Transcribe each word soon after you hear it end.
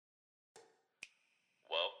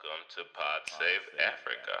to Pod Save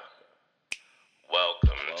Africa.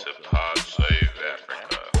 Welcome to Pod Save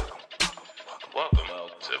Africa. Welcome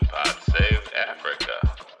to Pod Save Africa.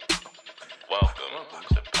 Welcome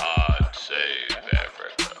to Pod Save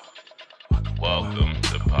Africa. Welcome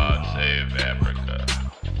to Pod Save Africa.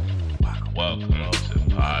 Welcome to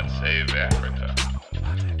Pod Save Africa.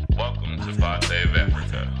 Welcome to Pod Save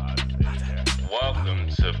Africa.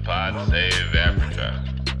 Welcome to Pod Save Africa.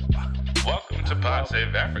 Welcome to Pod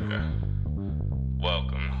Save Africa.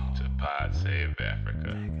 Welcome to Pod Save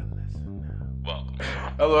Africa. Welcome.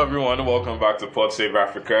 Hello, everyone, and welcome back to Pod Save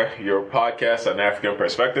Africa, your podcast on African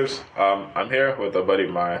perspectives. I'm here with a buddy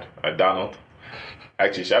of mine, Donald.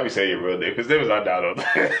 Actually, shall we say your real name? His name is not Donald.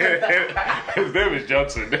 His name is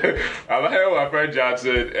Johnson. I'm here with my friend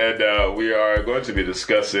Johnson, and we are going to be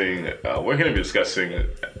discussing.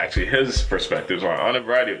 Actually his perspectives on a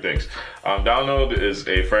variety of things. Donald is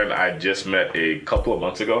a friend I just met a couple of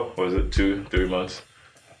months ago. Was it 2-3 months?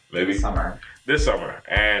 Maybe this summer.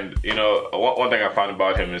 And you know, one thing I found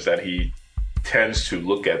about him is that he tends to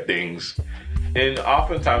look at things in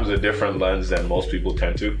oftentimes a different lens than most people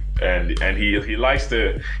tend to, and he likes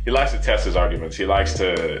to test his arguments. He likes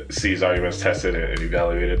to see his arguments tested and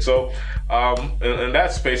evaluated. So in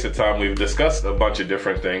that space of time, we've discussed a bunch of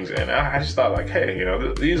different things, and I just thought, like, hey, you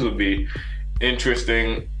know, these would be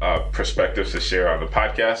interesting perspectives to share on the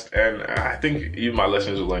podcast, and I think you, my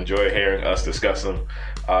listeners, will enjoy hearing us discuss them.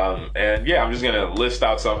 And yeah, I'm just gonna list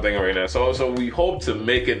out something right now. So we hope to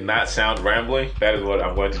make it not sound rambling. That is what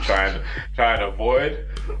I'm going to try and avoid.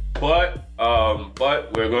 But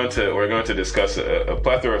we're going to discuss a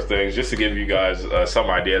plethora of things just to give you guys some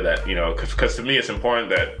idea that, you know, because to me it's important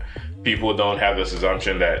that people don't have this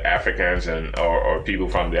assumption that Africans or people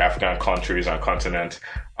from the African countries and continent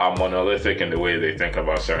are monolithic in the way they think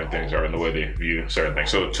about certain things or in the way they view certain things.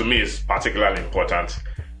 So to me, it's particularly important.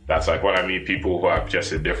 That's like when I meet people who have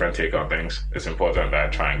just a different take on things, it's important that I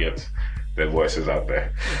try and get their voices out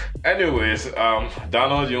there. Anyways,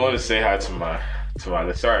 Donald, you want to say hi to my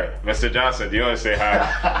sorry, Mr. Johnson, do you want to say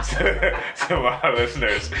hi to my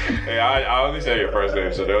listeners? Hey, I only say your first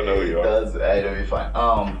name, so they don't know who you are. It'll be fine.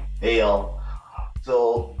 Hey y'all.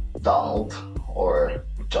 So Donald or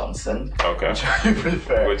Johnson. Okay. Which I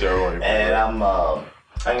prefer. Whichever one you prefer. And I'm an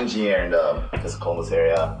engineer in the Columbus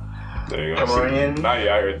area. There you go. Cameroonian. Now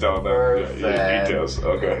you're out here telling them your details.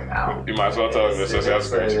 Okay. You might as well tell them your social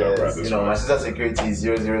security number at this point. My social security is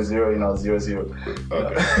 000, 00.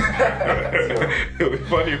 Okay. It'll be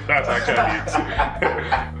funny if that's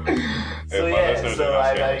actually it. So yeah,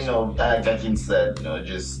 so like Jakim said, you know,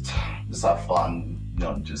 just have fun, you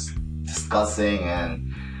know, just discussing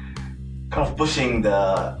and kind of pushing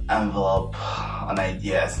the envelope on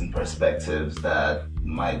ideas and perspectives that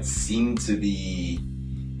might seem to be,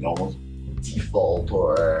 you know, default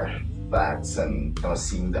or facts, and kind of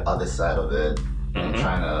seeing the other side of it, and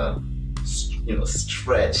trying to, you know,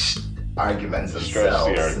 stretch arguments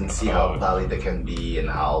themselves and see how valid they can be and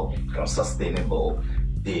how kind of sustainable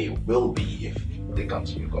they will be if they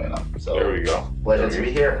continue going on. So there we go. Pleasure to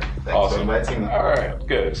be here. Thanks for inviting me. All right,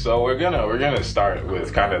 good. So we're gonna start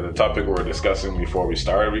with kind of the topic we were discussing before we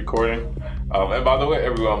started recording. And by the way,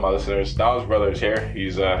 everyone, my listeners, Donald's brother is here.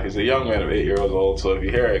 He's a young man of 8 years old. So if you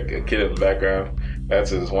hear a kid in the background, that's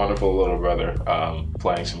his wonderful little brother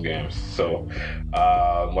playing some games. So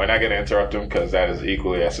we're not gonna interrupt him because that is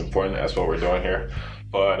equally as important as what we're doing here.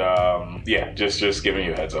 But yeah, just giving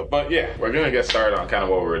you a heads up. But yeah, we're gonna get started on kind of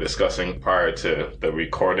what we were discussing prior to the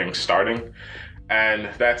recording starting, and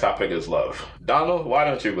that topic is love. Donald, why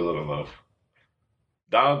don't you believe in love?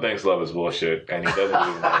 Donald thinks love is bullshit, and he doesn't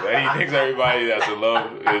believe in love. And he thinks everybody that's in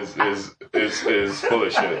love is full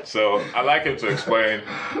of shit. So I'd like him to explain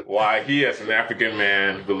why he, as an African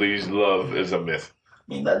man, believes love is a myth.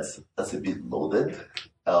 I mean, that's a bit loaded.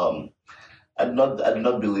 I do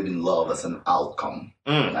not believe in love as an outcome.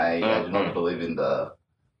 I do not believe in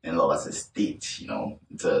love as a state. You know,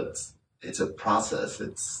 it's a process.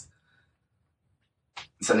 It's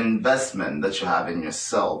an investment that you have in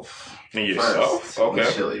yourself. In yourself, first, okay.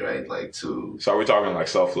 Initially, right? Like So are we talking like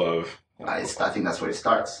self-love? I think that's where it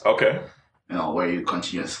starts. Okay. You know, where you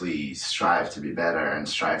continuously strive to be better and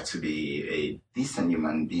strive to be a decent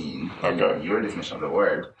human being. Okay. Your definition of the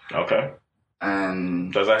word. Okay.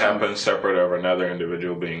 And does that happen separate of another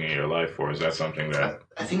individual being in your life, or is that something that...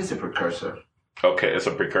 I think it's a precursor. Okay, it's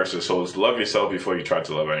a precursor. So it's love yourself before you try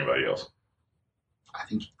to love anybody else. I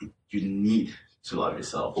think you need to love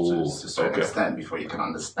yourself to a certain extent before you can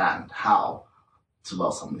understand how to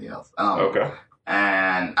love somebody else. Okay.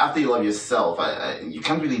 And after you love yourself, you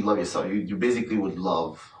can't really love yourself. You basically would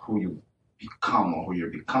love who you become or who you're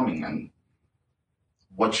becoming. And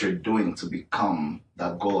what you're doing to become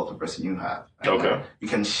that goal of the person you have. And Okay. you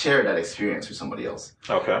can share that experience with somebody else.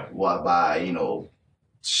 Okay. By,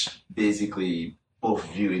 basically both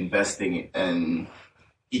of you investing in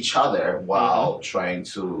each other while trying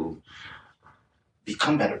to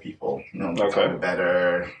become better people, become a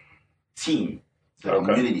better team, the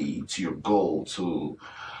community, to your goal, to,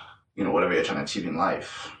 whatever you're trying to achieve in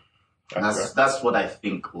life. And that's what I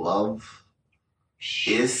think love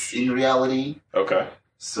is in reality. Okay.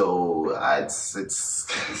 So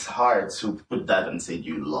it's hard to put that and say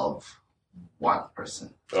you love one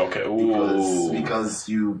person. Okay. Because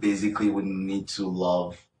you basically would need to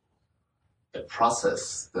love the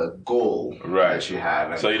process, the goal that you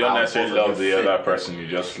have. So you don't necessarily love the other person, you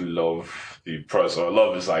just love the process. Or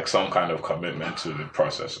love is like some kind of commitment to the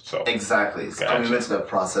process itself. Exactly. It's commitment to the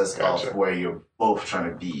process of where you're both trying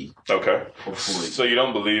to be. Okay. Hopefully. So you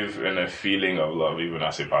don't believe in a feeling of love even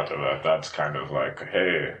as a part of that. That's kind of like,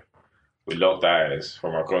 hey, we locked eyes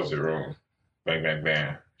from across the room. Bang, bang,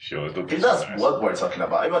 bang. If that's what we're talking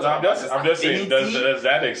about. I'm just saying, does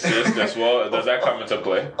that exist as well? Does that come into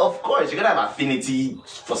play? Of course, you're gonna have affinity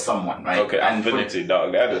for someone, right? Okay, affinity,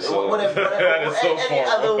 dog. That is so. That is so any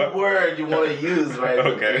other word you want to use, right?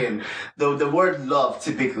 Okay. Again, the word love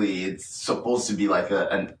typically it's supposed to be like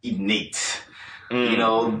an innate.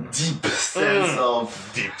 Deep sense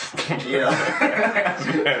of deep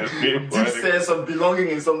sense of belonging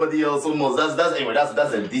in somebody else. Almost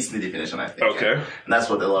that's a Disney definition, I think. Okay, and that's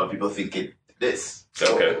what a lot of people think it is.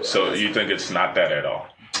 So you think it's not that at all?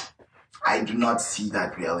 I do not see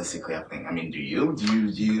that realistically happening. I mean, do you?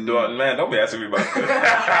 Man, don't be asking me about this.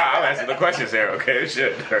 I'm answering the questions here, okay?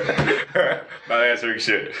 Shit. Not answering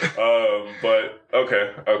shit. But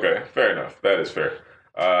okay, fair enough. That is fair.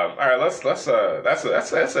 All right, let's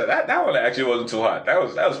that one actually wasn't too hot. That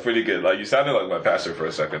was pretty good. Like you sounded like my pastor for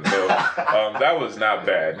a second. So that was not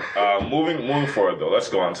bad. Moving forward though, let's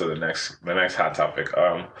go on to the next hot topic.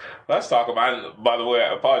 Let's talk about, by the way,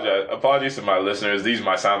 apologies to my listeners. These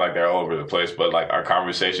might sound like they're all over the place, but like our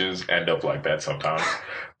conversations end up like that sometimes.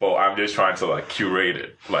 But I'm just trying to like curate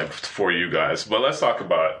it like for you guys. But let's talk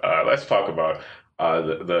about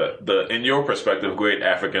the in your perspective, great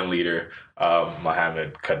African leader,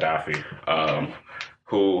 Mohammed Gaddafi,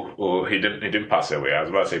 who he didn't pass away. I was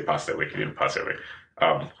about to say passed away. He didn't pass away.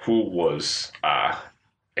 Who was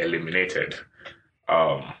eliminated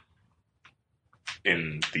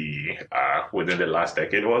in the within the last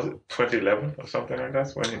decade. Was it 2011 or something like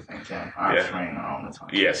that? Around the time.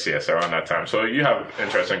 Yes, around that time. So you have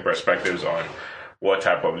interesting perspectives on what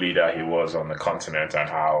type of leader he was on the continent and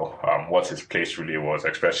how what his place really was,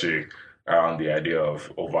 especially around the idea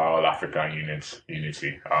of overall African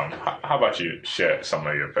unity. How about you share some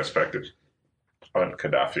of your perspectives on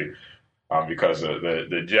Gaddafi? Because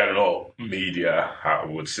the general media, I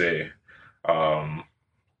would say,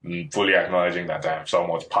 fully acknowledging that I'm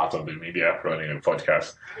somewhat part of the media running a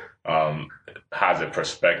podcast, has a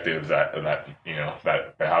perspective that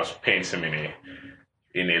perhaps paints him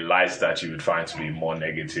in a light that you would find to be more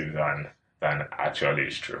negative than actually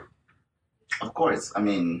is true. Of course. I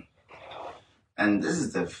mean, and this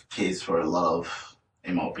is the case for a lot of,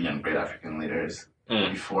 in my opinion, great African leaders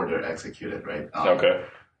before they're executed, right? Okay.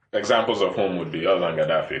 Examples of whom would be, other than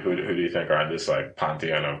Gaddafi, who do you think are in this like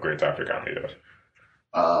pantheon of great African leaders?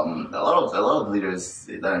 A lot of leaders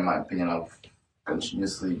that, in my opinion, have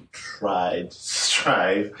continuously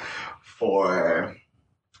strive for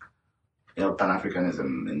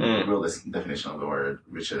Pan-Africanism in the real definition of the word,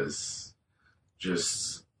 which is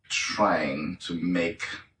just trying to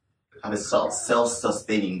have a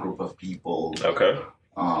self-sustaining group of people. Okay.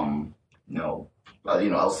 I'll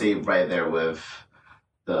say right there with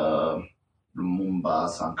the Lumumba,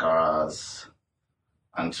 Sankaras,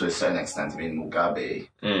 and to a certain extent, even Mugabe.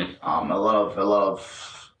 A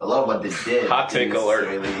lot of what they did. Hot take alert.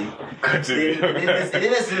 They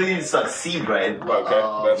didn't necessarily succeed, right?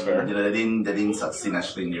 Okay, that's fair. They didn't succeed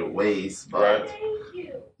actually in their ways, but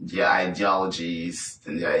their ideologies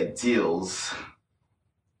and their ideals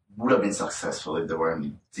would have been successful if they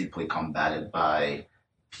weren't deeply combated by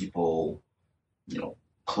people,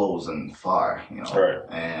 close and far, Right.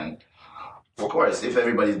 And of course, if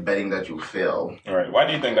everybody's betting that you fail. All right. Why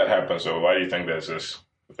do you think that happens? So why do you think there's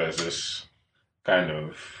this kind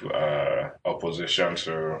of opposition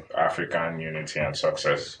to African unity and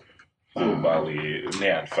success globally,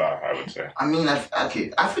 near and far, I would say? I mean,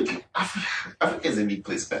 Africa is a big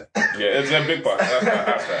place, man. Yeah, it's a big part.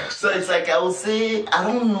 That's so it's like, I would say, I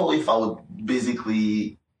don't know if I would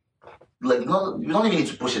basically, we don't even need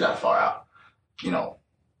to push it that far out. We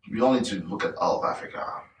don't need to look at all of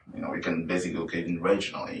Africa. we can basically look at it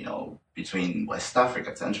regionally, between West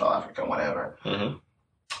Africa, Central Africa, whatever. Mm-hmm.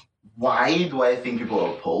 Why do I think people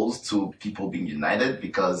are opposed to people being united?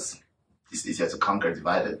 Because it's easier to conquer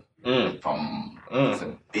divided from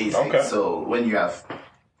the basics. Okay. So when you have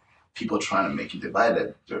people trying to make you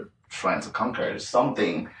divided, they're trying to conquer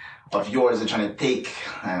something of yours, they're trying to take,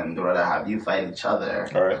 and they'd rather have you fight each other.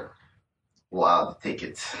 All right. While they take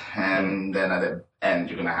it. And then at the end,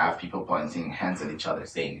 you're going to have people pointing hands at each other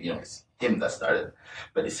saying, it's him that started,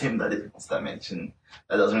 but it's him that did this damage, and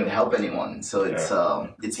that doesn't really help anyone. So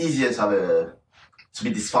it's easier to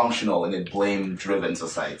be dysfunctional in a blame-driven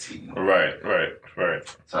society. Right.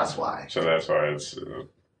 So that's why. So that's why it's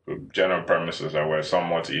general premises are where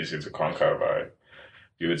somewhat easy to conquer by,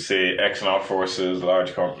 you would say, external forces,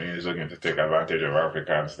 large companies looking to take advantage of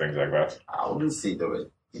Africans, things like that. I wouldn't say they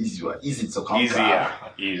were easy to conquer.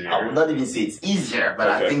 Easier. I would not even say it's easier, but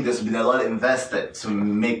I think there's been a lot invested to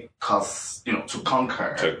make us, to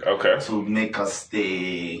conquer. To make us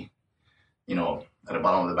stay, at the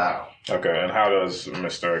bottom of the barrel. Okay, and how does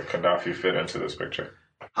Mr. Gaddafi fit into this picture?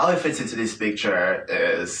 How it fits into this picture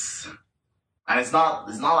is, and it's not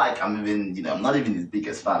like I'm not even his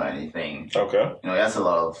biggest fan or anything. Okay. He has a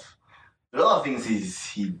lot of things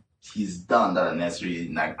he's done that I necessarily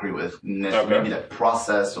not agree with. Maybe the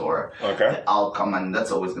process or the outcome, and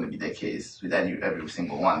that's always going to be the case with every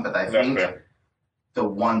single one. But I think the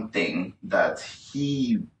one thing that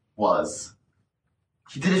he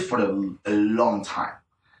did it for a long time,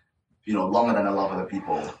 longer than a lot of other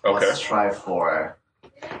people, was strive for,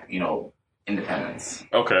 independence.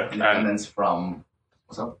 Okay. Independence from...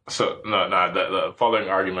 What's up? So, the following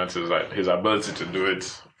argument is that his ability to do it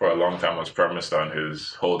for a long time was premised on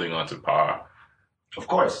his holding on to power. Of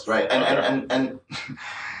course, right. And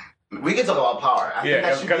we can talk about power. I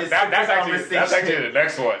think that's actually the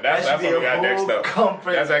next one. That's what we got next up.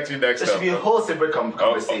 That's actually next up. There should be a whole separate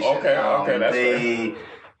conversation. Okay, that's fair.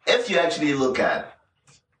 If you actually look at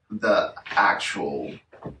the actual...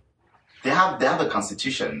 They have a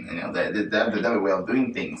constitution, they have a way of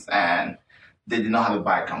doing things, and they did not have a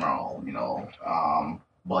bicameral,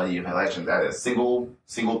 body of elections. That is single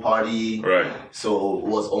party. Right. So it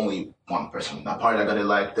was only one person, that party that got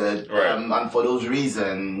elected. Right. And for those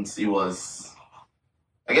reasons, it was,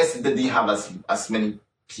 I guess they didn't have as many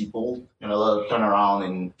people, a lot of turnaround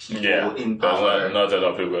and people in power. Not a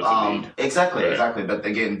lot of people to lead. Exactly. But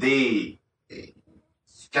again, Gaddafi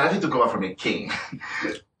took over from a king.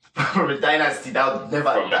 From a dynasty that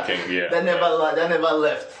never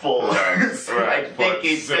left for like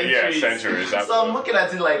decades, centuries. So I'm looking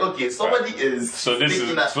at it like, okay, somebody is. So this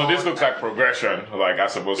looks like progression. Like I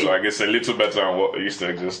suppose, I guess a little better than what used to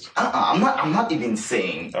exist. I'm not even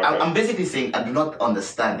saying. Okay. I'm basically saying I do not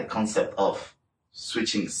understand the concept of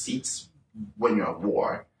switching seats when you're at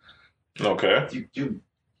war. Okay. You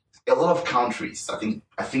a lot of countries. I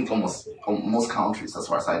think almost most countries, as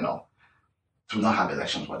far as I know, do not have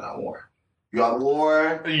elections when they're at war. You're at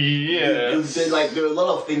war. Yeah. There are a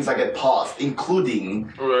lot of things that get paused,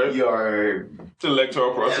 including your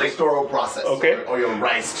electoral process. Okay. Or your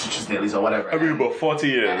rights to choose leaders or whatever. I mean, about 40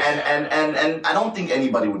 years. And I don't think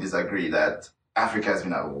anybody would disagree that Africa has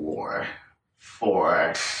been at war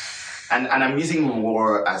for, and I'm using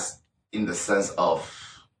war as in the sense of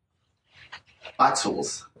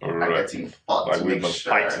battles are getting fought. Like we've been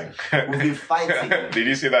fighting. We've been fighting. Did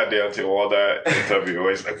you see that Deontay Wilder interview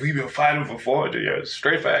where it's like, we've been fighting for 400 years.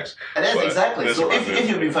 Straight facts. And that's exactly. So if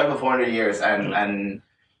you've been fighting for 400 years and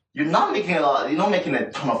you're not making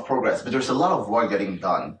a ton of progress, but there's a lot of work getting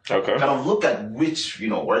done. Okay. Kind of look at which,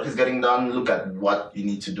 work is getting done, look at what you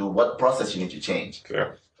need to do, what process you need to change.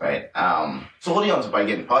 Yeah. Right. So holding on to,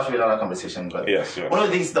 again, partially another conversation, but yes. One of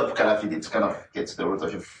the things that Gaddafi did to kind of get to the root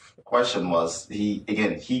of your question was he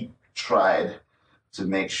tried to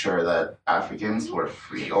make sure that Africans were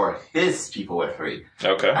free, or his people were free.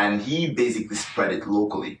 Okay. And he basically spread it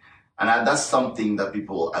locally. And that's something that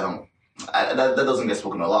people, that doesn't get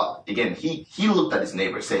spoken a lot. Again, he looked at his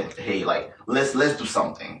neighbors, saying, hey, like, let's do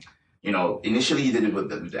something. Initially he did it with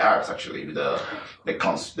the Arabs, actually, with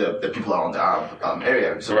the people around the Arab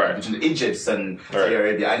area. So between Egypt and Saudi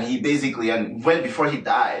Arabia. And he basically, before he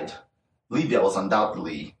died, Libya was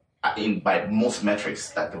undoubtedly, by most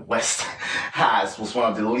metrics that the West was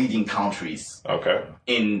one of the leading countries. Okay.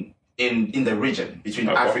 In the region between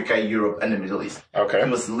Africa, Europe, and the Middle East. Okay. He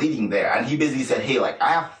was leading there, and he basically said, "Hey, like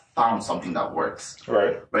I have found something that works.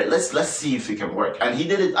 Right. Let's see if it can work." And he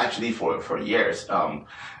did it actually for years,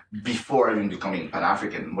 before even becoming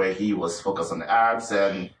Pan-African, where he was focused on the Arabs,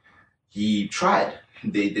 and he tried.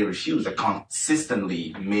 They refused. They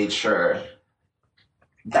consistently made sure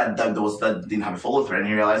that didn't have a follow through, and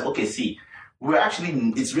he realized, okay, see,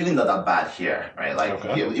 it's really not that bad here, right? Like,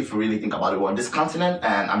 if you really think about it, we're on this continent,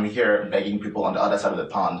 and I'm here begging people on the other side of the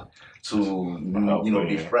pond to,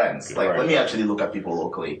 be friends. Like, let me actually look at people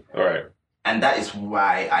locally. Right. And that is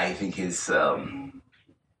why I think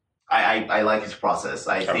I like his process.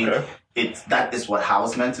 I think that is how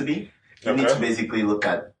it's meant to be. You need to basically look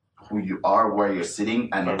at who you are, where you're sitting,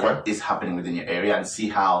 and what is happening within your area, and see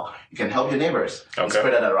how you can help your neighbors. And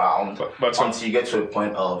spread that around until you get to a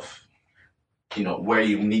point of, where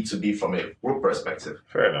you need to be from a group perspective.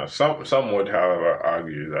 Fair enough. Some would, however,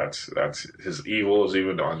 argue that his evils,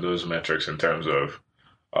 even on those metrics, in terms of,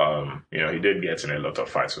 he did get in a lot of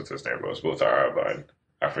fights with his neighbors, both Arab and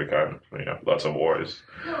African, lots of wars.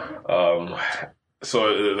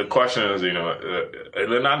 So the question is,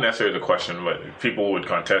 not necessarily the question, but people would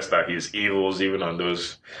contest that his evils, even on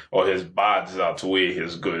those, or his bads outweigh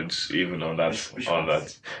his goods, even on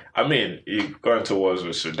that. I mean, he got into wars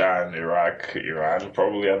with Sudan, Iraq, Iran,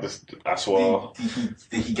 probably as well.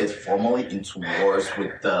 Did he get formally into wars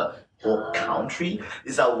with the whole country?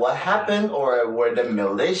 Is that what happened, or were the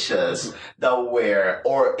militias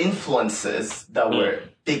or influences that were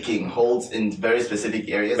taking holds in very specific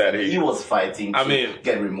areas that he was fighting to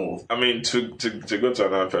get removed? I mean, to go to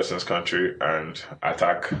another person's country and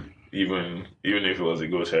attack, even if it was a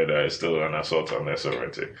ghost header, it's still an assault on their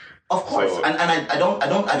sovereignty. Of course, so, and I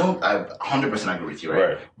 100% agree with you,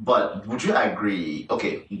 right? But would you agree?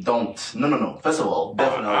 Okay, no. First of all,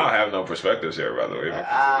 definitely. I have no perspectives here, by the way. I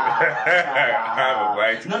have a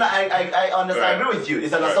blank. No, I understand. I agree with you.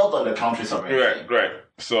 It's an assault on the country sovereignty. Right.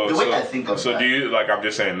 So the way I think of so that. Do you, I'm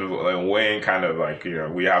just saying, weighing kind of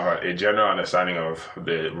we have a general understanding of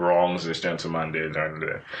the wrongs this gentleman did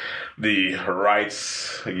and the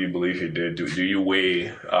rights you believe he did. Do you weigh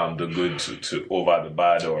the good to over the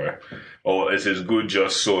bad, or is his good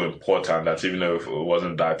just so important that even if it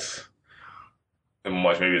wasn't that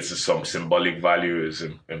much, maybe it's just some symbolic value is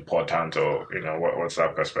important, or what's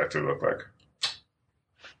that perspective look like?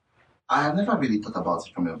 I have never really thought about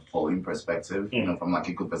it from a following perspective, from a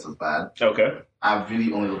good versus bad. Okay. I've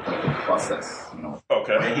really only looked at the process,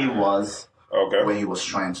 where he was, where he was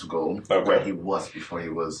trying to go, where he was before he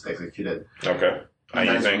was executed. Okay. And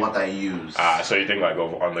that's what I use. So you think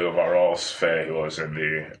on the overall sphere, he was in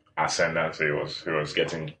the ascendant, he was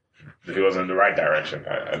in the right direction,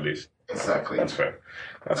 at least. Exactly. That's fair.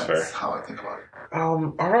 That's how I think about it.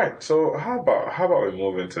 All right. So how about we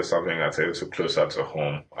move into something that's a little closer to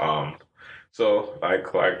home? So like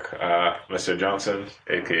Mr. Johnson,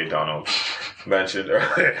 aka Donald, mentioned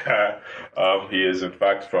earlier, he is in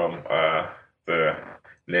fact from the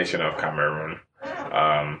nation of Cameroon.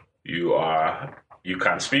 You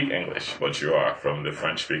can't speak English, but you are from the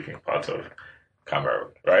French-speaking part of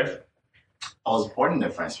Cameroon, right? I was born in the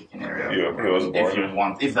French-speaking area. He was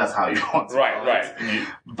born. If that's how you want to right.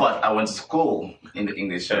 But I went to school in the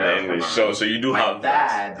English area. So you do have. My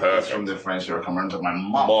dad is from the French area, Cameroon, but my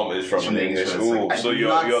mom is from the English. So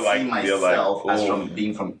you're like myself as from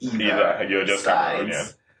being from either. You're just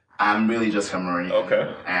Cameroonian. I'm really just Cameroonian.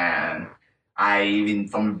 Okay. And even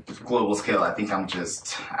from a global scale, I think I'm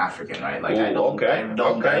just African, right? Like I don't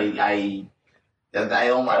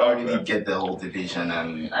really get the whole division,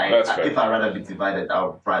 and if I'd rather be divided, I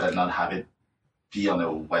would rather not have it be on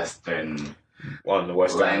the Western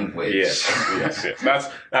language. Yes.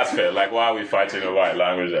 That's fair. Like, why are we fighting over a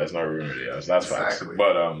language that's not really us? That's exactly.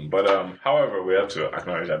 Facts. But however, we have to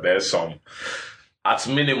acknowledge that there's at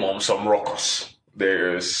minimum, some ruckus.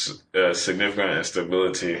 There is significant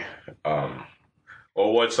instability,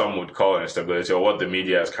 or what some would call instability, or what the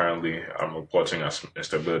media is currently reporting as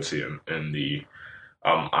instability in the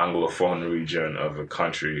Anglophone region of the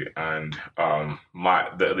country. And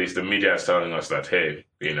at least the media is telling us that, hey,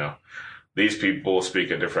 these people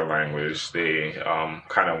speak a different language. They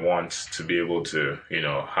kind of want to be able to,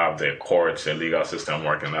 have their courts, their legal system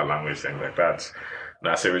work in that language, things like that.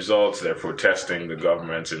 And as a result, they're protesting the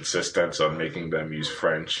government's insistence on making them use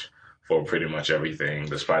French for pretty much everything,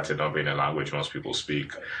 despite it not being a language most people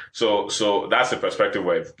speak. So that's the perspective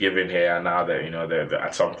we're given here now that, that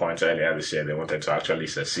at some point earlier this year, they wanted to actually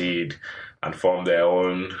secede and form their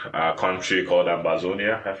own country called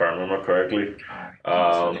Ambazonia, if I remember correctly.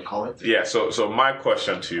 That's what they call it. Yeah. So my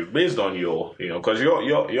question to you, based on your, because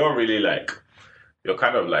you're really you're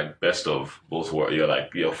kind of like best of both worlds.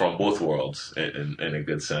 You're from both worlds in a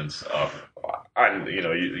good sense. And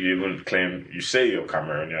you even claim, you say you're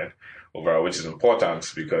Cameroonian, overall, which is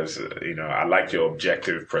important because, I like your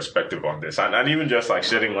objective perspective on this and even just like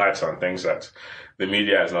shedding lights on things that the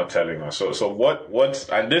media is not telling us. So what,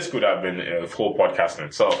 and this could have been a whole podcast in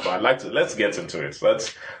itself, but let's get into it.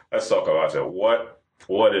 Let's talk about it.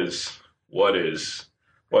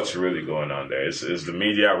 What's really going on there? Is the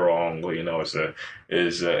media wrong?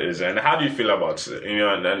 And how do you feel about,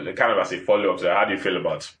 and kind of as a follow-up to that, how do you feel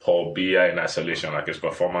about Paul Biya in isolation, like his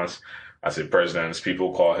performance as a president?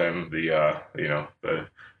 People call him the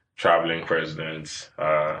traveling president,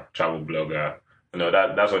 travel blogger.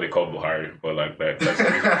 That's what they call Buhari, but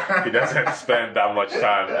he doesn't spend that much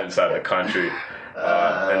time inside the country.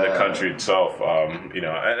 In the country itself, and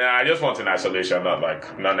I just want in isolation,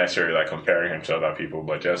 not necessarily like comparing him to other people,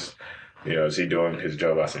 but just, is he doing his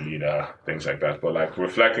job as a leader, things like that. But like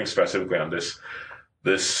reflecting specifically on this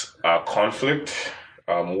conflict,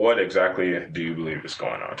 what exactly do you believe is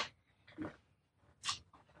going on?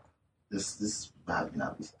 This have been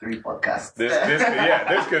 3 podcasts. This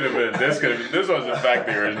was in fact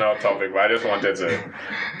the original topic, but I just wanted to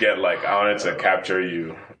I wanted to capture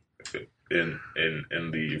you in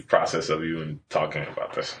the process of you and talking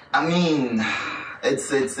about this. I mean, it's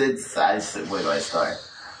where do I start?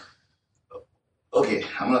 Okay,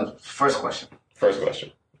 first question.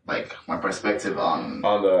 Like my perspective on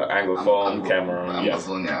the Anglophone Cameroon,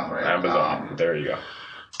 Amazonia, right? Amazonia. There you go.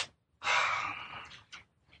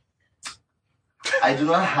 I do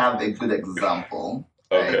not have a good example.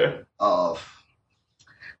 Okay. Right,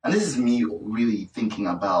 and this is me really thinking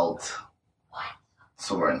about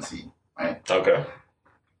sovereignty, right? Okay.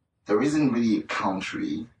 There isn't really a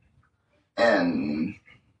country and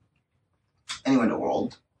anywhere in the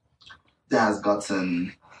world that has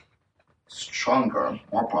gotten stronger,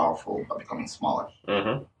 more powerful, but becoming smaller.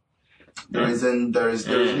 Mm-hmm. There's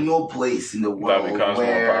no place in the world that becomes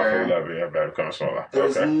where more powerful, that becomes smaller.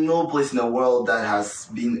 There's no place in the world that has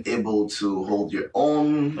been able to hold your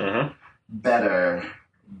own better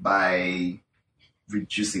by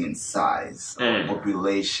reducing in size,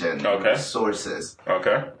 population, resources.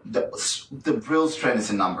 Okay. The real strength is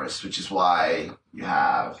in numbers, which is why you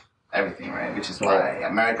have everything, right? Which is why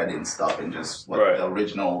America didn't stop in just the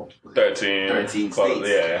original 13 states,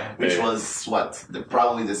 which was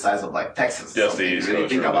probably the size of like Texas. Just the East really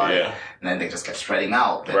Coast, think about it, and then they just kept spreading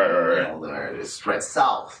out. And, they spread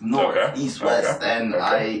south, north, east, west, and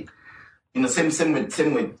same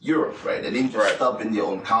with Europe, right? They didn't just stop in their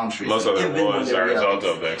own countries. Most of it was a result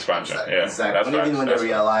of the expansion. Exactly. Even when they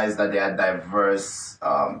realized that they had a diverse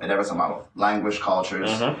amount of language,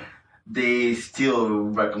 cultures, they still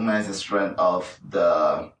recognize the strength of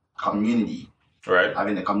the community. Right.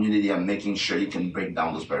 Having the community and making sure you can break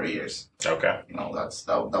down those barriers. Okay. That was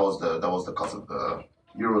the cause of the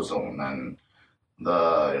Eurozone and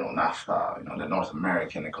the NAFTA, the North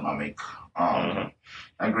American Economic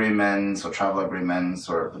agreements or travel agreements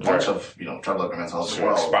or a bunch of travel agreements all over the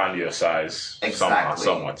world. Expand your size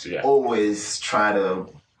somewhat. Yeah. Always try to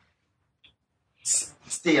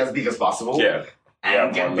stay as big as possible. Yeah.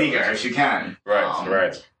 And get bigger if you can.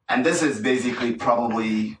 Right. And this is basically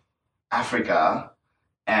probably Africa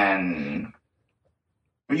and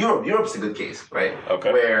Europe. Europe's a good case, right?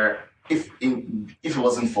 Okay. Where if it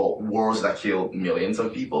wasn't for wars that killed millions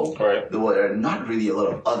of people, there were not really a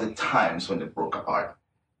lot of other times when they broke apart.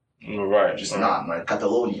 Right. Just not, right?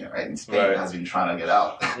 Catalonia, right? In Spain has been trying to get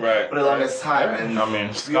out. Right. For the longest time. And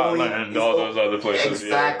Scotland and all those other places.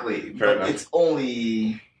 Exactly. Yeah. But it's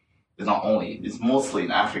mostly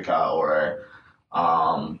in Africa or,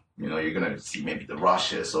 you're going to see maybe the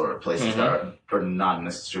Russias or places that are not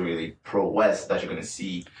necessarily pro-West that you're going to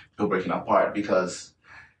see people breaking apart because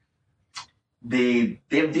they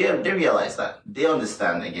realize that. They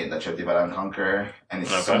understand, again, that you're divide and conquer and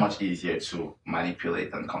it's so much easier to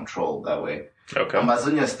manipulate and control that way. Okay.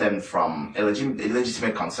 Amazonia stemmed from a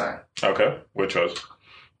legitimate concern. Okay. Which was?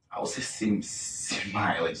 I would say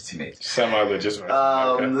semi-legitimate.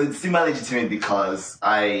 Semi-legitimate. Semi-legitimate because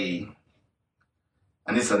and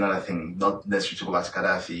this is another thing, not necessarily to go back to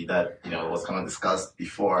Gaddafi, that, was kind of discussed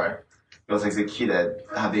before he was executed,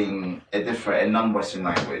 having a non-Western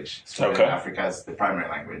language. So in Africa as the primary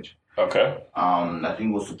language. Okay. I think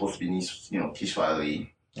it was supposed to be,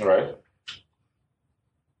 Kiswahili. Right.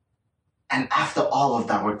 And after all of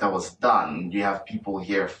that work that was done, you have people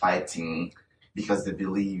here fighting because they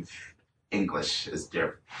believe English is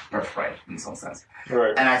their birthright in some sense.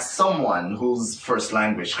 Right. And as someone whose first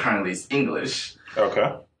language currently is English,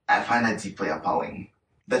 I find that deeply appalling.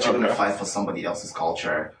 That you're going to fight for somebody else's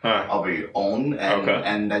culture over your own,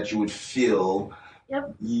 and that you would feel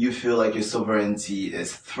you feel like your sovereignty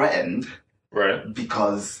is threatened, right?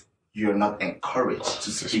 Because you're not encouraged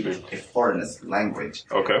to speak a foreigner's language.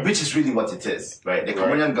 Okay. Which is really what it is, right? The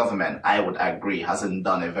Cameroonian government, I would agree, hasn't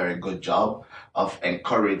done a very good job of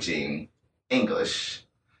encouraging English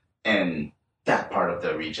in that part of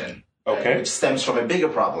the region. Okay. Right? Which stems from a bigger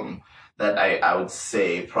problem that I would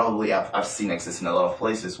say probably I've seen exist in a lot of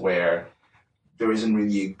places where there isn't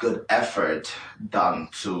really a good effort done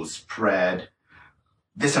to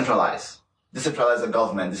decentralize the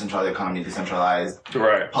government, decentralize the economy,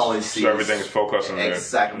 decentralize policies. So everything's focused on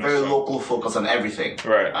exactly very local focus on everything.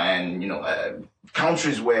 Right. And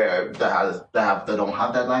countries where they don't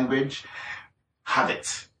have that language have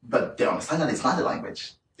it, but they understand that it's not a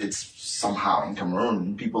language. It's somehow in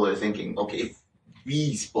Cameroon, people are thinking, okay, if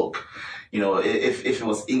we spoke, if it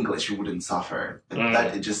was English, we wouldn't suffer.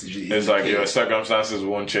 That it's like your circumstances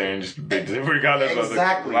won't change regardless of the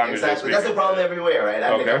language. Exactly. That's the problem everywhere, right?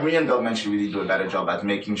 And the Cameroonian government should really do a better job at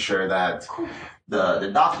making sure that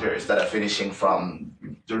the doctors that are finishing from,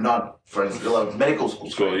 they're not, for instance, a lot of medical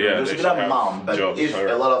schools. There's a good amount, but if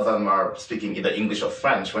a lot of them are speaking either English or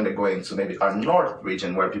French, when they're going to maybe our north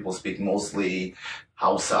region where people speak mostly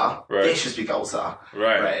Hausa, they should speak Hausa.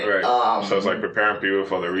 Right. So it's like preparing people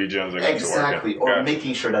for the regions. Exactly. Or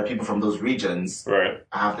making sure that people from those regions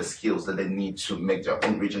have the skills that they need to make their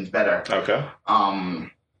own regions better. Okay.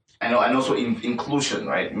 And also inclusion,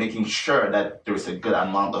 right? Making sure that there is a good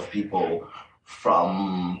amount of people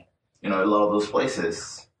from, a lot of those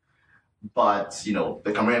places. But,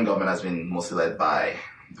 the Cameroonian government has been mostly led by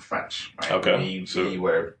the French, right? Okay. We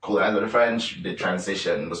were colonized by the French. The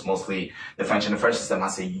transition was mostly the French, and the French system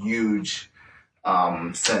has a huge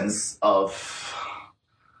sense of,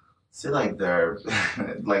 like their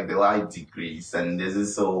like the light degrees, and this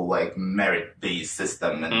is so like merit-based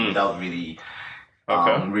system, and without really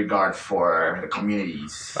regard for the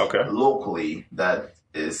communities locally. That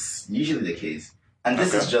is usually the case, and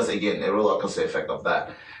this is just again a roller coaster effect of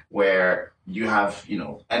that, where you have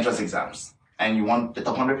entrance exams. And you want the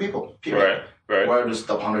top 100 people, period. Right. Where are those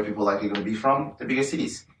top 100 people likely going to be from? The bigger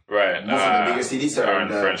cities. Right. Most of the bigger cities are in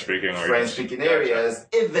the French-speaking areas,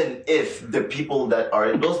 even if the people that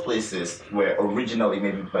are in those places were originally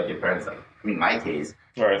maybe by your parents, like in my case,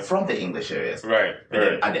 from the English areas. Right. But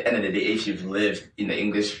then at the end of the day, if you've lived in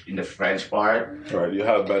the French part, you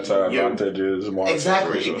have better advantages, more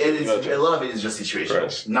exactly. A lot of it is just situational.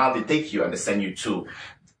 Right. Now they take you and they send you to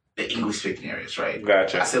the English-speaking areas, right?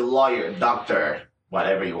 Gotcha. As a lawyer, doctor,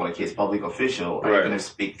 whatever you want to case, public official, are you going to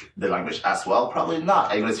speak the language as well? Probably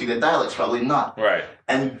not. Are you going to speak the dialects? Probably not. Right.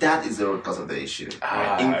 And that is the root cause of the issue.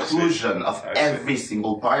 Inclusion of every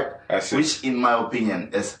single part, which in my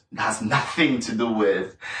opinion has nothing to do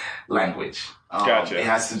with language. Gotcha. It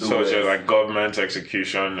has to do with... So it's just like government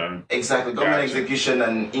execution and... Exactly. Government execution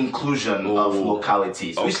and inclusion of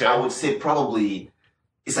localities, which I would say probably...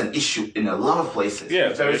 It's an issue in a lot of places. Yeah,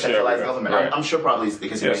 it's very centralized government. Right. I'm sure probably it's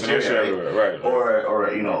because of Nigeria, right?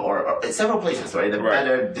 Or several places, right? The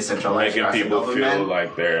better decentralized making people feel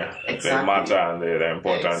like they matter and they're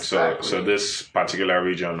important. Exactly. So this particular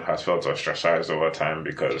region has felt ostracized over time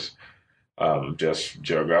because just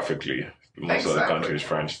geographically, most of the country is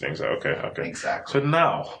French. Things like okay. Exactly. So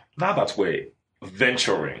now that we're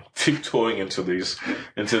venturing, tiptoeing into this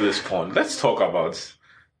pond, let's talk about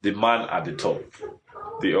the man at the top.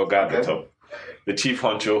 The Oga at the top. The chief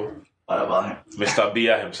honcho. What about him? Mr.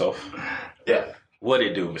 Bia himself. Yeah. What do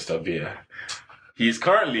you do, Mr. Bia? He's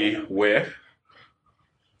currently where?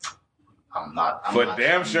 I'm not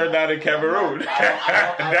damn sure not in Cameroon.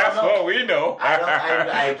 That's what we know.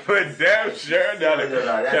 For damn sure not in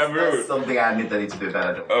Cameroon. That's something I admit that need to be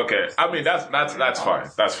better. Okay. I mean, that's fine.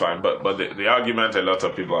 That's fine. But the argument a lot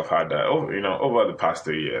of people have had that, over the past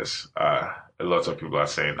 3 years, a lot of people are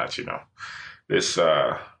saying that, this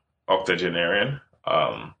octogenarian,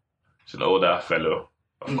 is an older fellow,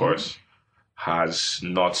 of course, has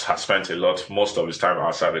spent most of his time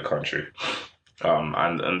outside the country.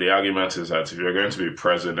 And the argument is that if you're going to be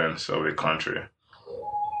president of a country,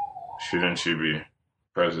 shouldn't you be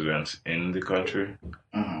president in the country?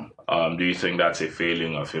 Mm-hmm. Do you think that's a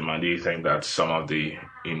failing of him? And do you think that some of the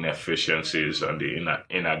inefficiencies and the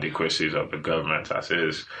inadequacies of the government as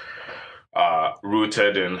is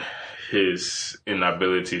rooted in his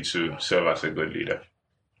inability to serve as a good leader?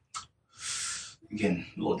 Again,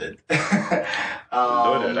 loaded.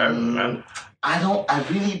 Loaded, man. I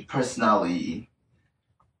really personally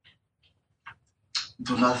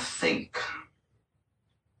do not think.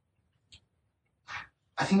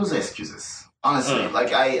 I think those are excuses. Honestly,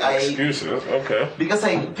 excuses, okay. Because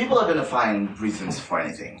people are gonna find reasons for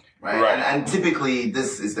anything, right? And typically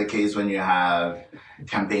this is the case when you have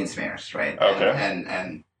campaign smears, right? Okay.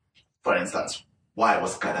 And for instance, why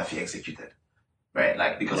was Gaddafi executed? Right?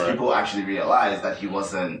 Like, because Right. people actually realized that he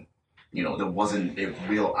wasn't, there wasn't a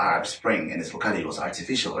real Arab Spring, and his locality was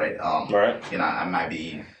artificial, right? Right. I might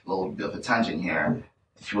be a little bit of a tangent here.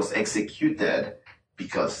 He was executed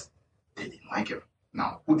because they didn't like him.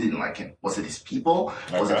 Now, who didn't like him? Was it his people?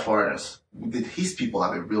 Was it Okay. foreigners? Did his people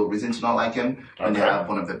have a real reason to not like him? When they Okay. have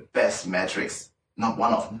one of the best metrics, not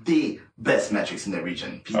one of the best metrics in the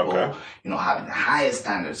region. People, Okay. having the highest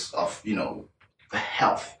standards of,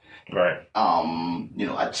 health, Right.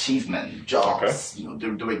 achievement, jobs,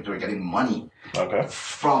 they're getting money Okay.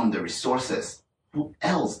 from the resources. Who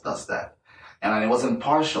else does that? And it wasn't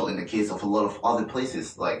partial in the case of a lot of other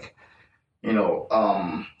places, like,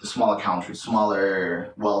 the smaller countries,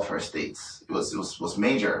 smaller welfare states. It was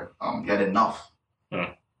major. You had enough.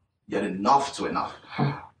 Hmm. You had enough to enough.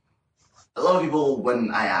 A lot of people,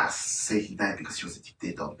 when I ask, say he died because he was a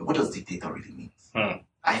dictator. But what does dictator really mean?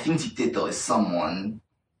 I think dictator is someone,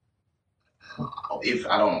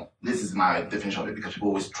 this is my definition of it, because people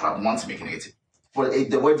always want to make it negative. For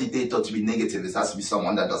the word dictator to be negative, it has to be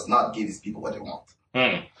someone that does not give his people what they want.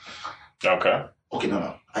 Okay. Okay,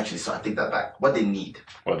 no. Actually, so I take that back. What they need.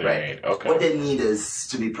 What they Right. need. Okay. What they need is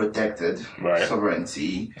to be protected, Right.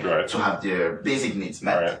 sovereignty, Right. to have their basic needs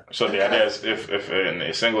met. Right. So the idea is if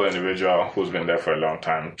a single individual who's been there for a long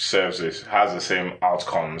time has the same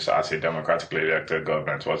outcomes as a democratically elected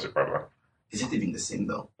government, what's the problem? Is it even the same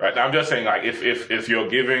though? Right. I'm just saying, like, if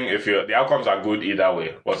the outcomes are good either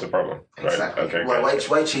way, what's the problem? Right. Exactly. Okay.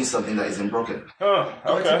 Why change something that isn't broken? Oh,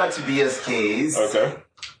 Going okay. back to BSK's. Okay.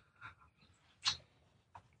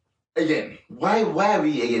 Again, why are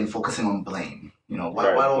we again focusing on blame? Why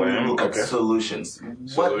Right, don't we blame, look at okay. solutions?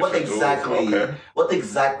 What Solutions, okay.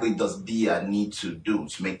 exactly does BIA need to do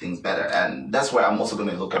to make things better? And that's where I'm also going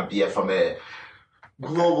to look at BIA from a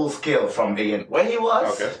global scale, from again where he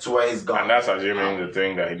was Okay. to where he's gone. And that's assuming the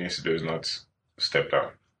thing that he needs to do is not step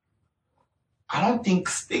down. I don't think,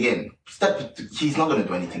 again, he's not going to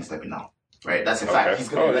do anything stepping out. Right? That's a fact. Okay. He's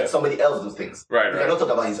going to let somebody else do things. Right, We right. cannot talk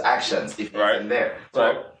about his actions if he's Right. in there. So,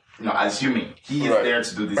 Right. assuming he is Right. there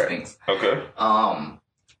to do these Right. things. Okay.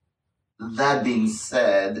 That being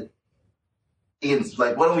said, it's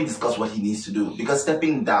like, why don't we discuss what he needs to do? Because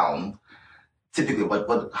stepping down, typically, what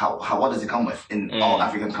does it come with in all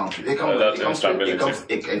African countries? It comes That's with instability. It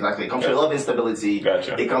comes with a lot of instability.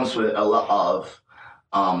 Gotcha. It comes with a lot of,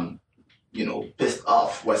 pissed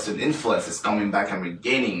off Western influences coming back and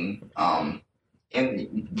regaining,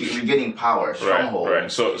 regaining power, stronghold. Right.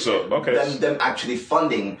 So okay. Them actually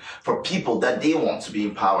funding for people that they want to be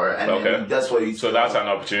in power, and Okay. then that's what you. So that's an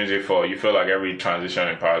opportunity you feel like every transition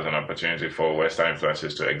in power is an opportunity for Western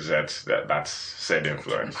influences to exert that's said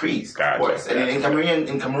influence. Increase, Gotcha. of course. And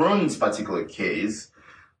in Cameroon's particular case,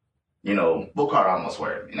 Boko Haram was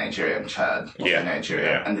where? In Nigeria and Chad. Yeah. In Nigeria.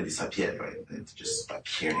 Yeah. And they disappeared, right? They just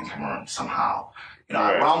appeared in Cameroon somehow.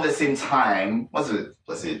 Right. Around the same time, was it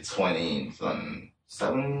 2007,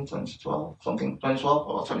 2012, something, 2012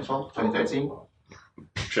 or 2012, 2013?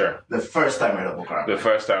 Sure. The first time I heard of Boko Haram. The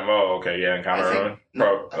first time, in Cameroon?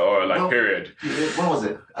 no, Period. When was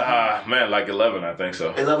it? Like 11, I think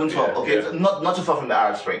so. 11, 12. Yeah, Okay, yeah. so not too far from the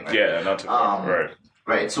Arab Spring, right? Yeah, not too far. Right.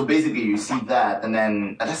 Right. So basically, you see that, and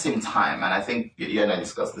then at the same time, and I think you and I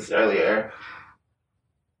discussed this earlier,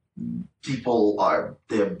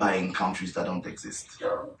 they're buying countries that don't exist.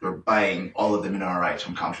 They're buying all of the mineral rights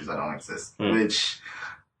from countries that don't exist, which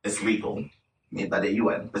is legal, made by the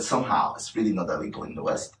UN, but somehow it's really not that legal in the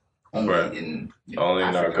West. Only Right. in Only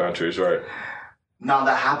in our Africa. countries, right? Now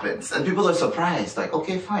that happens, and people are surprised, like,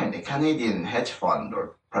 okay, fine, a Canadian hedge fund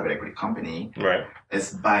or private equity company Right.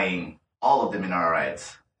 is buying all of the mineral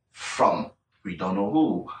rights from we don't know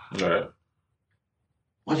who. Right.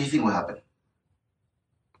 What do you think will happen?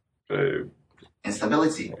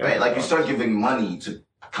 Instability, Yeah. right? Like, you start giving money to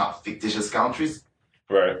fictitious countries,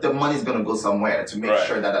 Right. the money's going to go somewhere to make Right.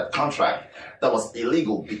 sure that contract that was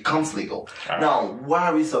illegal becomes legal. Now, why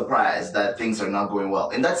are we surprised that things are not going well?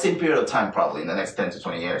 In that same period of time, probably in the next 10 to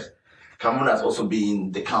 20 years, Cameroon has also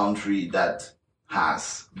been the country that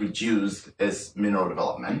has reduced its mineral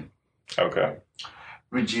development, Okay.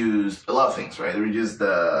 reduced a lot of things, right? They reduced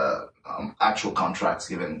the actual contracts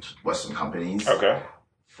given to Western companies Okay.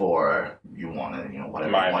 for whatever you want, Mining, all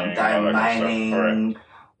that kind of mining,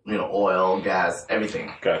 stuff. oil, gas,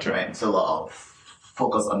 everything. Gotcha. Right? So a lot of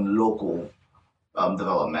focus on local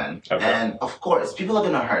development. Okay. And of course, people are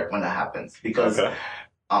going to hurt when that happens because Okay.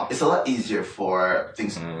 it's a lot easier for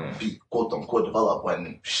things to be quote unquote developed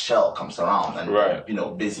when Shell comes around and, Right.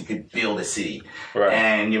 basically build a city. Right.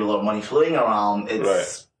 And you have a lot of money flowing around. It's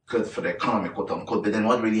Right. good for the economy, quote unquote. But then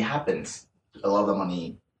what really happens? A lot of the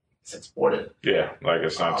money it's exported. Yeah, like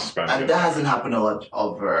it's not spent. And that hasn't happened a lot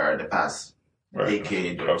over the past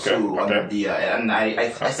decade or two. Under the, and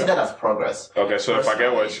I see that as progress. Okay, so if I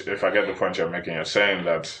get the point you're making, you're saying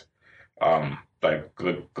that like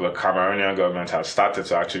the Cameroonian government has started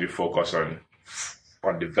to actually focus on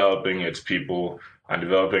developing its people and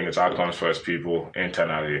developing its outcomes for its people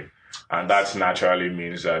internally, and that naturally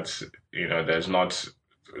means that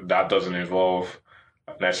that doesn't involve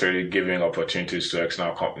necessarily giving opportunities to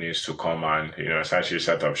external companies to come and essentially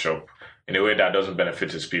set up shop in a way that doesn't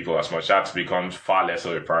benefit its people as much. That becomes far less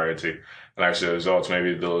of a priority. And as a result,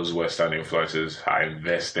 maybe those Western influences are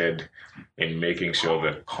invested in making sure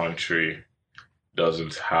the country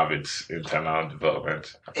doesn't have its internal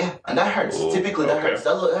development. Yeah, and that hurts. Typically, that hurts.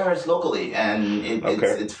 That hurts locally, and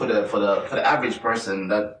it's for the average person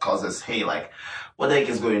that causes, hey, like, what the heck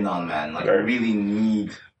is going on, man? Like, we really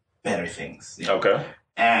need better things. Okay.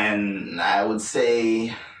 And I would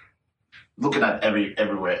say, looking at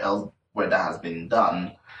everywhere else where that has been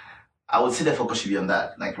done, I would say the focus should be on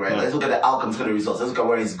that. Like, let's look at the outcomes, look at the results, let's look at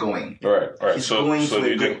where he's going. Right. He's going to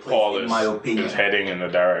a good place, in my opinion. Is heading in the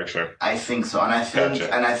direction? I think so, and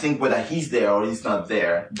I think whether he's there or he's not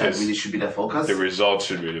there, that really should be the focus. The results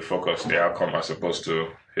should be the focus, the outcome as opposed to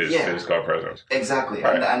his physical presence. Exactly,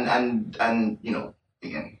 right. and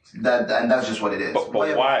again, that's just what it is. But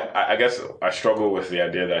why? I guess I struggle with the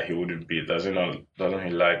idea that he wouldn't be. Doesn't he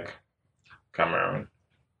like Cameroon?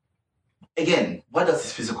 Again, what does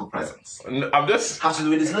his physical presence have to do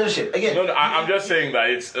with his leadership? Again, no, I'm just saying that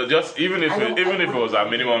it's just even if it was at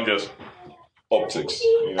minimum just optics.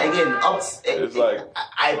 Again, it's like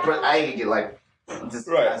I get like.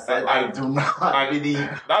 I do not really.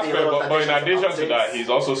 That's fair, but in addition to that, he's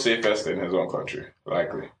also safest in his own country,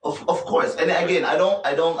 likely. Of course, and again,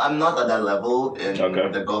 I'm not at that level in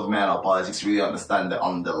the government or politics to really understand the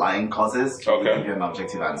underlying causes. To give you an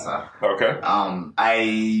objective answer. Okay.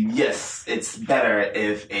 Yes, it's better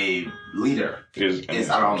if a leader is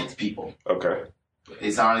around its people. Okay.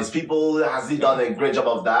 Is around his people. Has he done a great job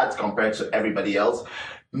of that compared to everybody else?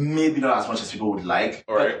 Maybe not as much as people would like.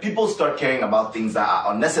 Right. But people start caring about things that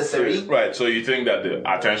are unnecessary. Right. So you think that the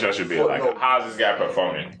attention should be how's this guy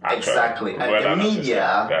performing? Actually? Exactly. And the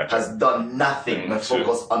media has done nothing but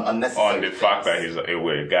focus on unnecessary on the fact that he's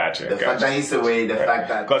away. Gotcha. The fact that he's away, the fact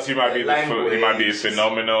that because he might be a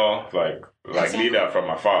phenomenal leader from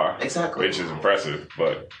afar. Exactly. Which is impressive,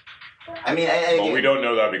 but. I mean, but we don't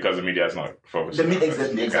know that because the media is not focusing.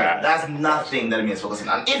 Exactly. That's nothing that the media is focusing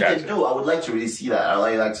on. If they do, I would like to really see that. I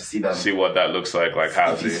would like to see them. See what that looks like. Like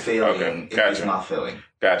how he's failing. If he's not failing.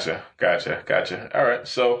 Gotcha. All right.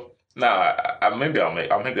 So now, maybe I'll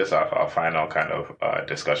make this our final kind of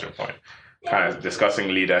discussion point. Kind of discussing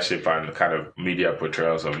leadership and kind of media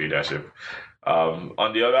portrayals of leadership.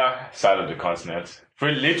 On the other side of the continent,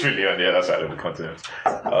 literally on the other side of the continent,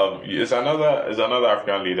 is another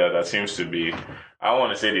African leader that seems to be, I don't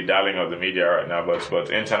want to say the darling of the media right now,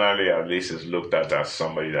 but internally at least is looked at as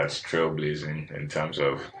somebody that's trailblazing in terms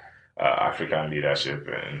of African leadership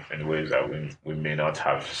in ways that we may not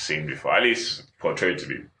have seen before, at least portrayed to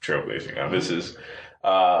be trailblazing. And this is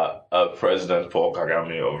President Paul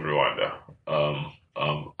Kagame of Rwanda.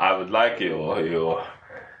 I would like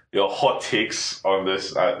your hot takes on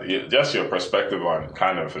this, just your perspective on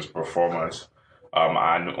kind of his performance,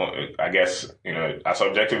 and I guess as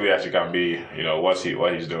objectively as you can be, what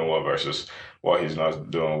he's doing well versus what he's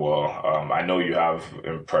not doing well. I know you have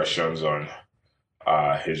impressions on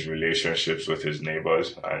his relationships with his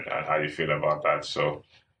neighbors and how you feel about that. So,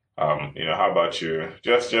 how about you?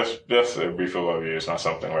 Just a brief overview. It's not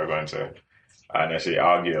something we're going to necessarily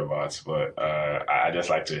argue about, but I just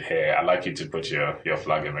like to hear. I'd like you to put your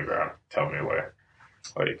flag in the ground. Tell me where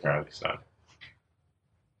you currently stand.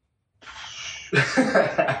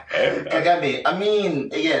 Kagame. I mean,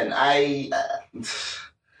 again, I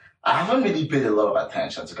haven't really paid a lot of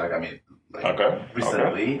attention to Kagame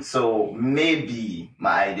recently, so maybe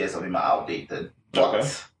my ideas of him are outdated.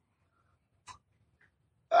 But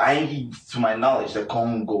to my knowledge, the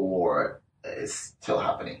Congo War is still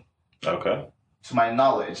happening. Okay. To my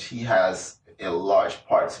knowledge, he has a large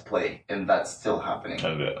part to play in that still happening.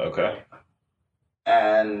 Okay.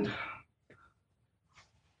 And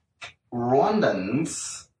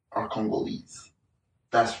Rwandans are Congolese.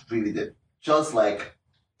 That's really the... Just like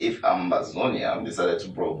if Amazonia decided to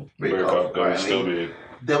break up,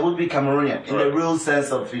 there would be Cameroonian in the real sense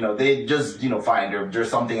of, they just, fine, they're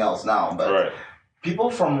something else now. But people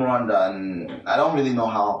from Rwanda, and I don't really know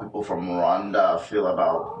how people from Rwanda feel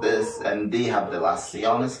about this, and they have the last say,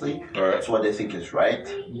 honestly. It's what they think is right.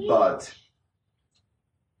 But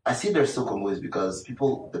I see they're still Congolese because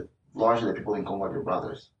largely the people in Congo are their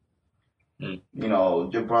brothers. You know,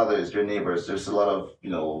 your brothers, your neighbors. There's a lot of, you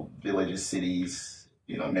know, villages, cities,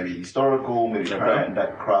 you know, maybe historical, maybe current,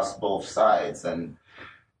 that cross both sides. And,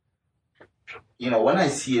 you know, when I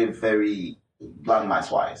see a very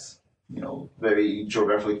landmass-wise, you know, very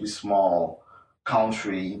geographically small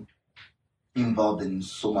country involved in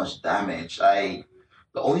so much damage, the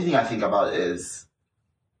only thing I think about is,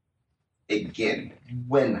 again,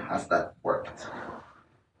 when has that worked?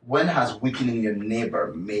 When has weakening your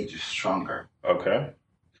neighbor made you stronger? Okay.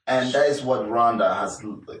 And that is what Rwanda has,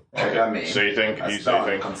 Kagame, so you think has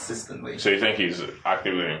done consistently. So you think he's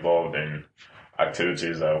actively involved in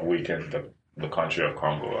activities that have weakened the country of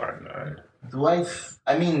Congo?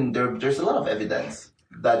 I mean, there's a lot of evidence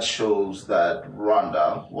that shows that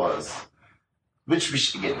Rwanda was,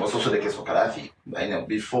 which again was also the case for Gaddafi. I know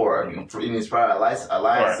before, you know, in his prior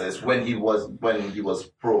alliances, when he was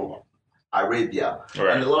pro Arabia,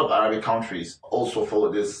 and a lot of Arabic countries also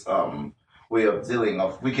follow this way of dealing,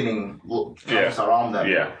 of weakening countries around them.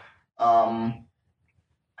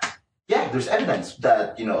 There's evidence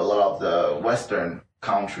that, you know, a lot of the Western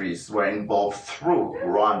countries were involved through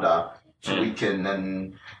Rwanda to weaken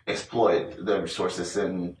and exploit the resources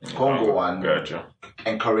in Congo and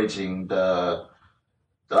encouraging the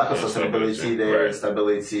lack of sustainability there,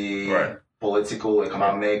 stability, political,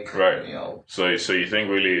 economic, you know. So you think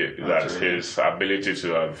really that his ability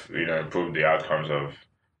to have, you know, improved the outcomes of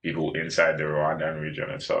people inside the Rwandan region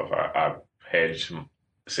itself are hedged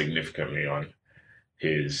significantly on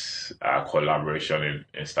his collaboration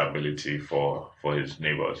in stability for his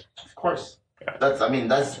neighbors? Of course. Yeah.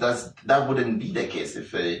 That wouldn't be the case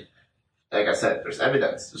if, like I said, there's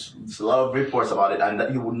evidence. There's a lot of reports about it, and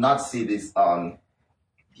that you would not see this on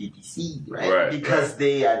BBC, right? Because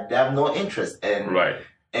they have no interest in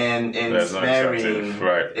sparing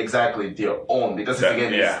exactly their own, because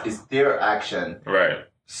it's their action. Right.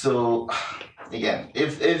 So again,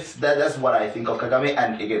 if that's what I think of Kagame,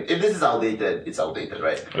 and again, if this is outdated, it's outdated,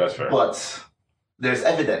 right? That's fair. But there's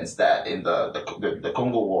evidence that in the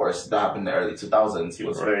Congo wars that happened in the early 2000s, he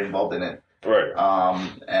was very involved in it. Right.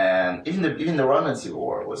 And even the Rwandan Civil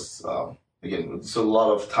War was again, it's a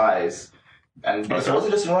lot of ties. And because it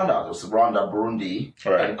wasn't just Rwanda, it was Rwanda, Burundi,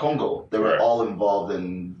 and Congo. They were all involved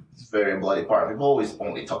in very bloody part. People always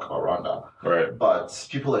only talk about Rwanda. Right. But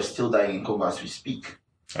people are still dying in Congo as we speak.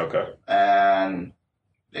 Okay. And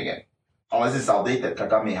again, unless it's outdated,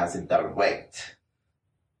 Kagame has a direct,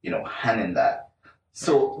 you know, hand in that.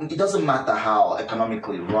 So it doesn't matter how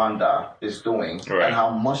economically Rwanda is doing and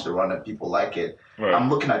how much the Rwandan people like it. Right. I'm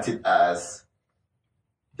looking at it as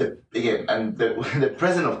the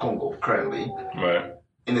president of Congo currently,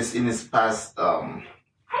 in his past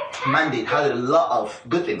mandate, had a lot of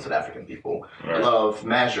good things with African people, a lot of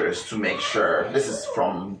measures to make sure. This is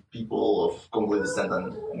from people of Congolese descent,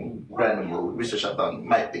 and random research I've done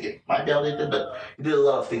might be outdated, but he did a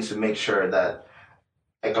lot of things to make sure that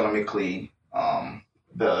economically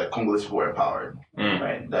the Congolese were empowered,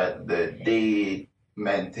 right? That they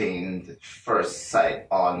maintained first sight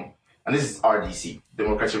on. And this is RDC,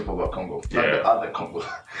 Democratic Republic of Congo, not the other Congo.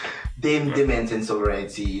 They maintained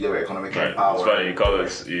sovereignty, they were economically empowered.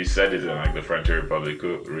 It's funny, you said it in like the French Republic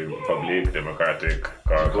Democratic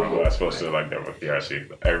Congo, as opposed to like the DRC.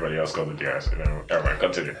 Everybody else calls it DRC. Everyone,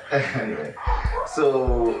 continue. Anyway,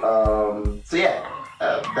 so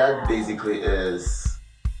that basically is.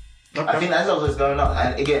 Okay. I think that's what's going on.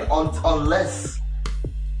 And again, unless.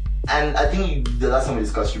 And I think the last time we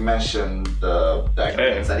discussed, you mentioned the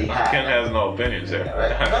agreements that he had. Ken has no opinions there.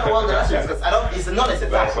 Right? No, well, the last time we discussed, it's not as a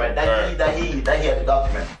fact, right? That he had the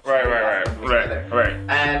document. Right.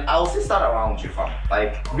 And I'll still start around you, fam.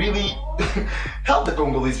 Like, really help the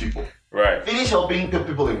Congolese people. Right. Finish helping the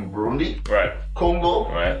people in Burundi. Right. Congo.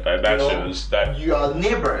 Right. That shows that your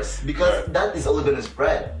neighbors, because that is only going to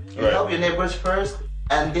spread. You help your neighbors first,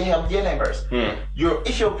 and they help their neighbors.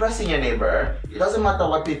 If you're oppressing your neighbor, it doesn't matter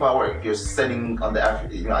what paperwork you're sending on the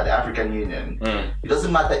African Union. It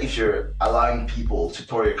doesn't matter if you're allowing people to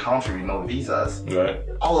tour your country with no visas. Right.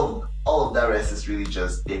 All of that rest is really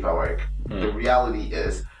just paperwork. The reality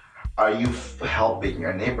is, are you helping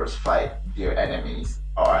your neighbors fight their enemies?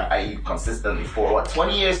 Or are you consistently for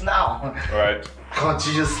 20 years now? Right.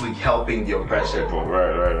 Continuously helping the oppression.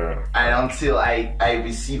 Right. And until I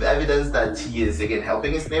receive evidence that he is again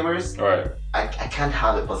helping his neighbors, I can't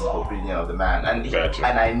have a positive opinion of the man. And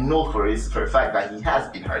and I know for a fact that he has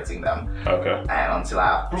been hurting them. Okay. And until I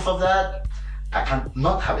have proof of that, I can't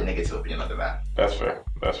not have a negative opinion of the man. That's fair.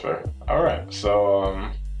 All right. So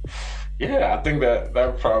I think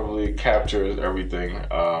that probably captures everything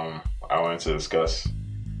I wanted to discuss.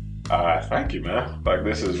 Thank you, man. Like,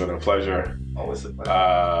 this has been a pleasure. Always a pleasure.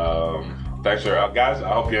 thanks for guys.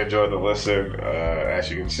 I hope you enjoyed the listen. As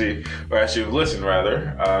you can see, or as you've listened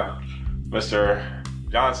rather, Mr.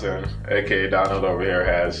 Johnson, aka Donald over here,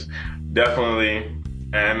 has definitely,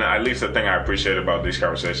 and at least the thing I appreciate about these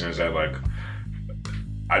conversations is that like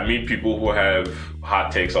I meet people who have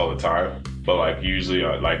hot takes all the time, but like usually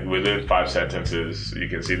like within 5 sentences you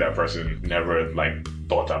can see that person never like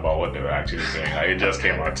thought about what they were actually saying. Like, it just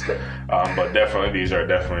came out. But definitely these are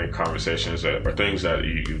definitely conversations that or things that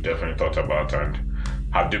you've definitely thought about and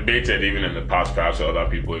have debated even in the past, perhaps with other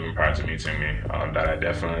people even prior to meeting me.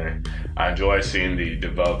 That I enjoy seeing the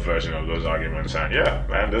developed version of those arguments. And yeah,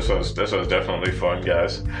 man, this was definitely fun,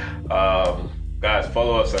 guys. Guys,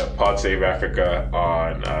 follow us at Pod Save Africa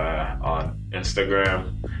on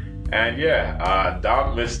Instagram. And yeah,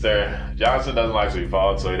 Mr. Johnson doesn't like to be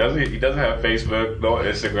followed, so he doesn't have Facebook, no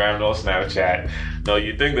Instagram, no Snapchat. No,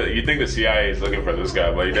 you think the CIA is looking for this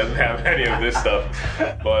guy, but he doesn't have any of this stuff.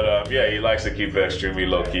 But yeah, he likes to keep it extremely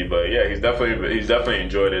low key. But yeah, he's definitely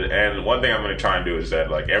enjoyed it. And one thing I'm gonna try and do is that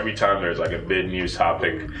like every time there's like a big news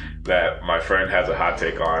topic that my friend has a hot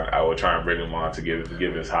take on, I will try and bring him on to give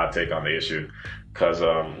his hot take on the issue. Because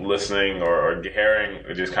listening or hearing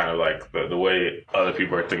just kind of like the way other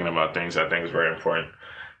people are thinking about things, I think is very important.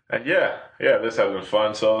 And yeah, this has been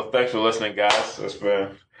fun. So thanks for listening, guys. It's been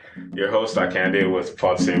your host, Akande, with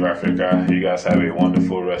Pod Save Africa. You guys have a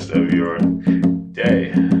wonderful rest of your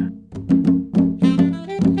day.